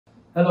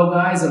Hello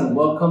guys, and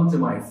welcome to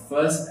my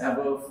first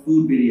ever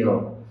food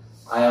video.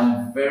 I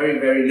am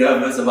very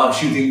nervous about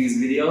shooting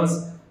these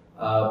videos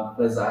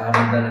because I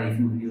haven't done any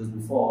food videos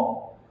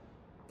before.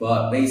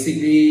 But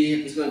basically,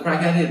 I'm just going to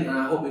crack at it and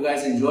I hope you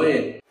guys enjoy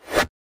it.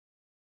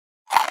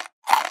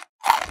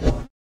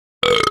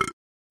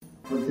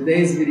 For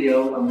today's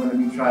video, I'm going to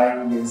be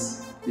trying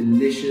this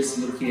delicious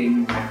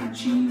looking mac and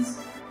cheese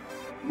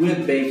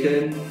with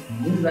bacon.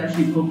 This is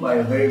actually cooked by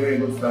a very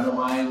good friend of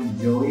mine,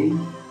 Joey.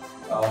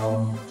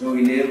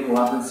 Joey Lim, who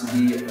happens to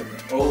be an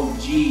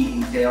OG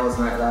in KL's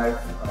nightlife.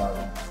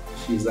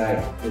 She's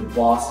like the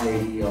boss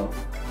lady of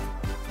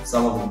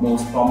some of the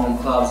most prominent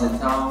clubs in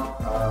town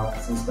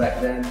since back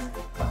then.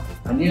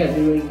 And yeah,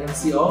 during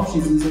MCO,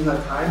 she's using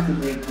her time to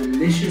make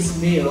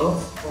delicious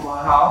meals from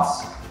her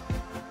house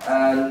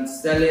and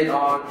sell it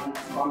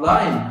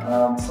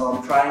online. So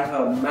I'm trying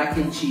her mac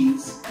and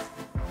cheese.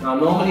 Now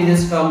normally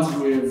this comes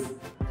with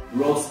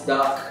roast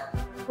duck,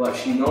 but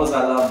she knows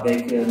I love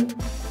bacon.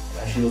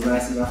 She was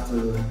nice enough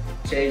to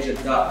change the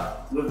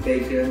duck with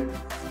bacon,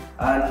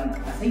 and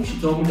I think she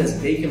told me there's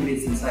bacon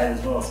bits inside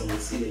as well, so we'll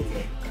see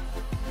later.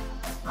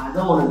 I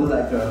don't want to do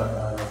like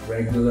a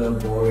regular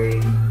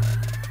boring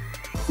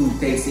food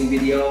tasting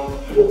video,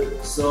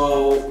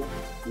 so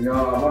I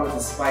wanted to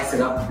spice it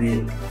up a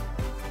bit.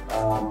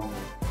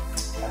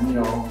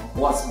 And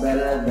what's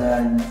better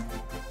than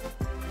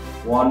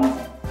one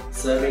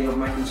serving of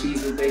mac and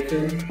cheese with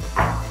bacon?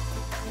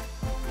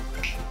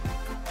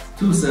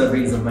 2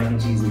 servings of mac and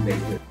cheese with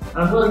bacon.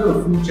 I'm going to do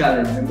a food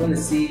challenge. I'm going to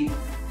see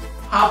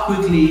how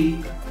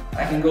quickly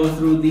I can go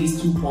through these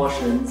 2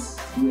 portions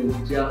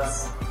with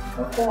just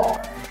a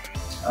fork.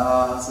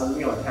 So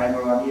a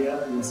timer on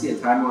here. You'll see a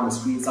timer on the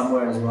screen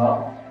somewhere as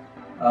well.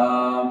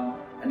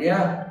 And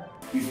yeah,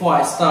 before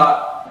I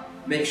start,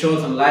 make sure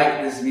to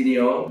like this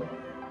video,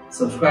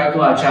 subscribe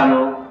to our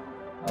channel,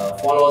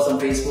 follow us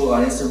on Facebook,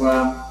 on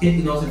Instagram, hit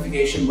the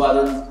notification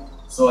button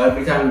so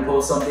every time we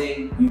post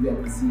something, you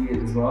get to see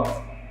it as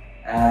well.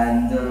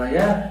 And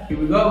yeah, here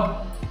we go.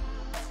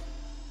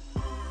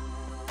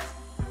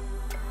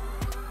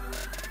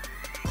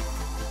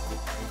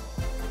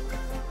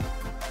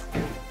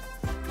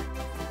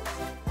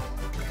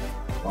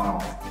 Wow.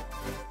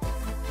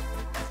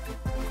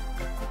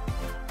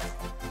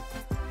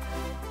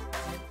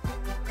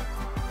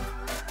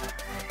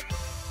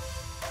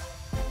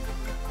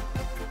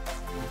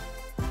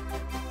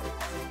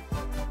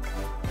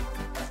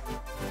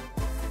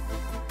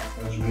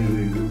 That's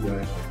really good,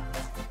 guys.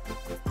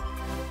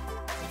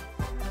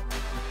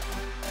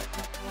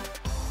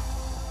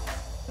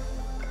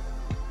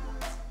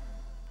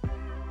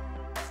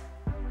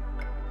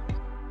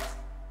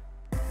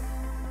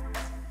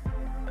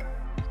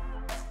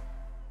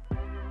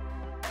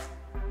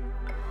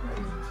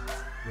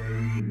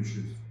 Very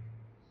delicious.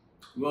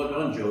 Well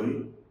done,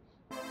 Joey.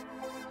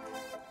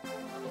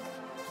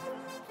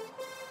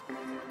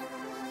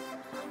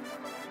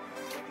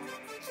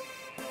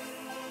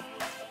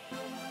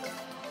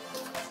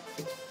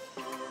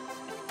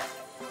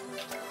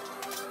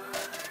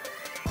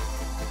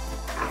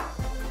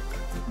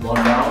 One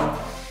down,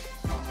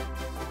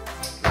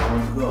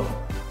 one to go.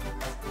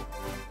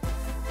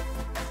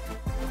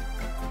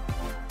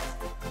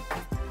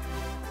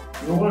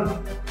 You know what?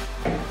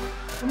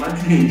 I'm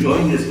actually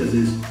enjoying this because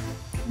it's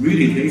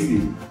really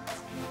tasty.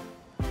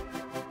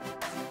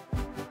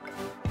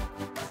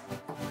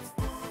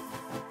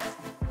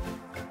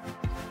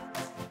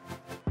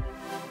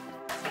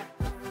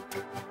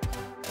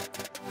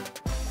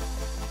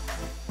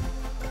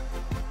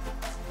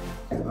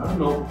 I don't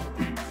know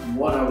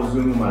what I was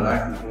doing with my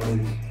life before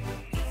this.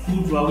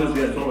 Food vloggers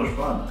get so much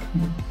fun.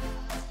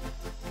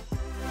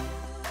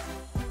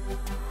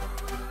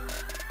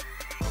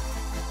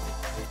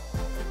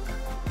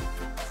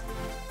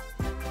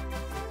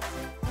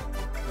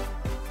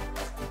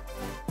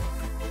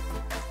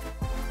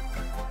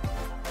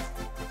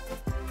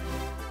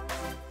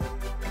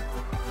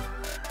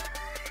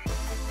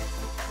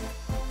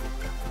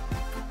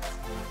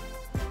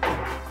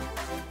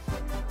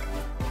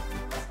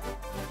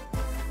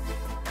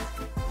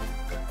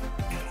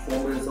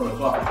 Four minutes on the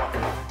clock.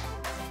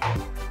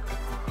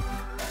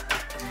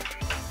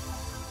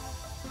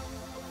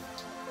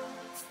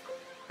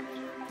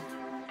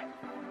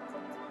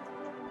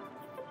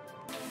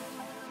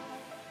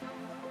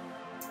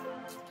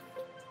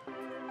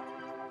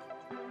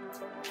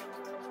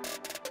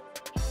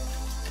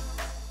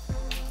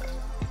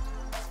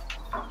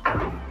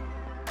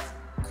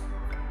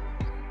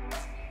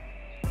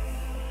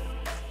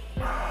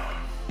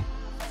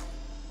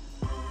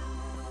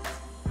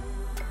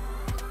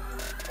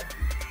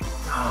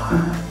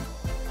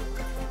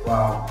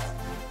 Wow,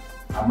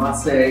 I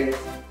must say,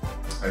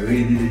 I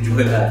really did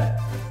enjoy that.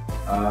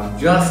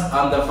 Just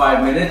under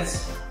 5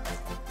 minutes,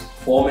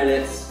 4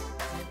 minutes,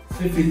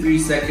 53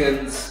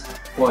 seconds,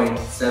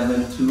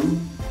 0.72.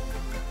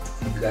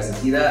 You guys can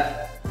see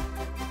that.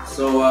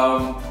 So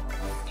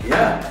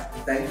yeah,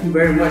 thank you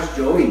very much,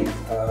 Joey.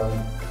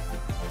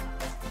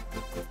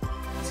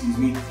 Excuse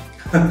me.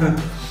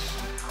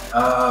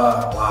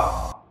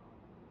 Wow.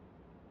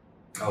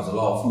 That was a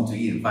lot of food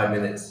to eat in 5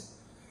 minutes.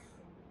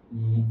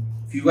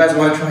 If you guys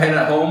want to try it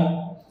at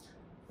home,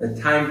 the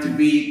time to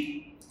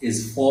beat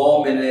is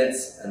 4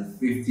 minutes and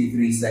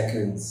 53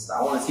 seconds.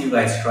 I want to see you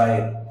guys try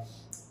it.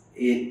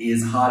 It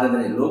is harder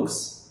than it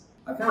looks.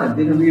 I kind of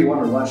didn't really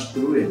want to rush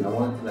through it. I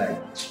wanted to like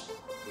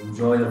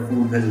enjoy the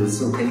food because it was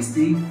so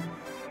tasty.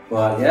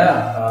 But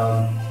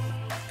yeah,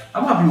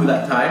 I'm happy with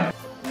that time.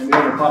 Let me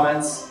know in the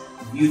comments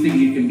if you think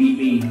you can beat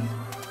me.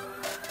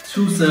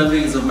 2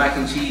 servings of mac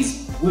and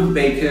cheese with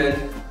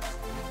bacon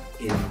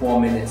in 4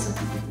 minutes and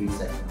 53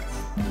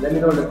 seconds. Let me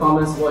know in the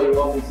comments what you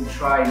want me to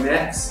try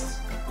next.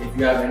 If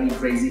you have any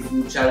crazy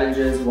food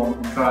challenges you want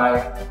me to try.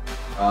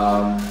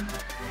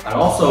 And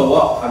also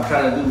what I'm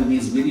trying to do with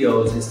these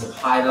videos is to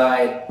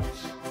highlight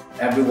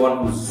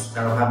everyone who's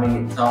kind of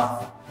having it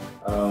tough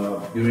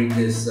during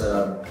this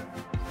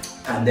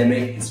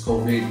pandemic, this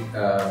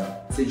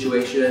COVID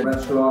situation.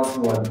 Restaurants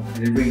who are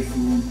delivering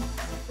food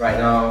right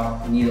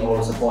now need all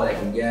the support they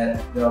can get.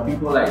 There are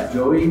people like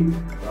Joey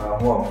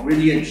who are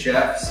brilliant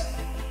chefs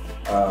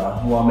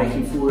who are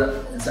making food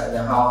inside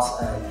their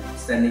house and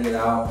sending it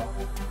out.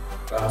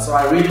 So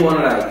I really want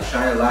to like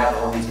shine a light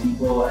on all these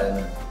people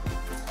and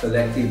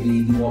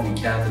collectively do what we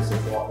can to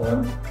support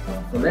them.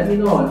 So let me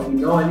know if you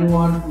know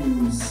anyone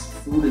whose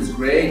food is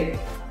great.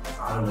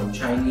 I don't know,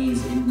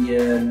 Chinese,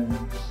 Indian,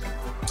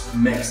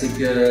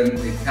 Mexican,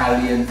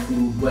 Italian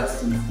food,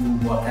 Western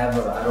food,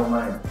 whatever, I don't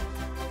mind.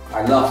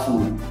 I love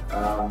food.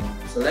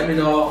 So let me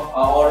know.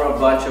 I'll order a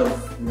bunch of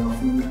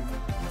food.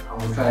 I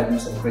will try to do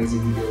some crazy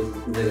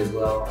videos with it as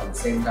well. At the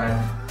same time,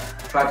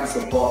 try to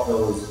support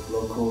those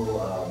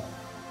local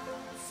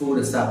food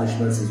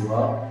establishments as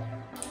well.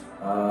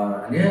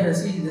 And yeah,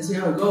 let's see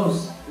how it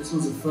goes. This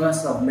was the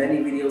first of many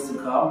videos to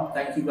come.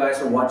 Thank you guys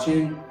for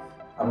watching.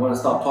 I'm going to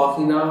stop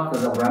talking now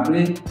because I'm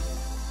rambling.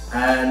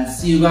 And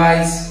see you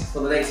guys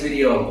for the next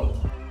video.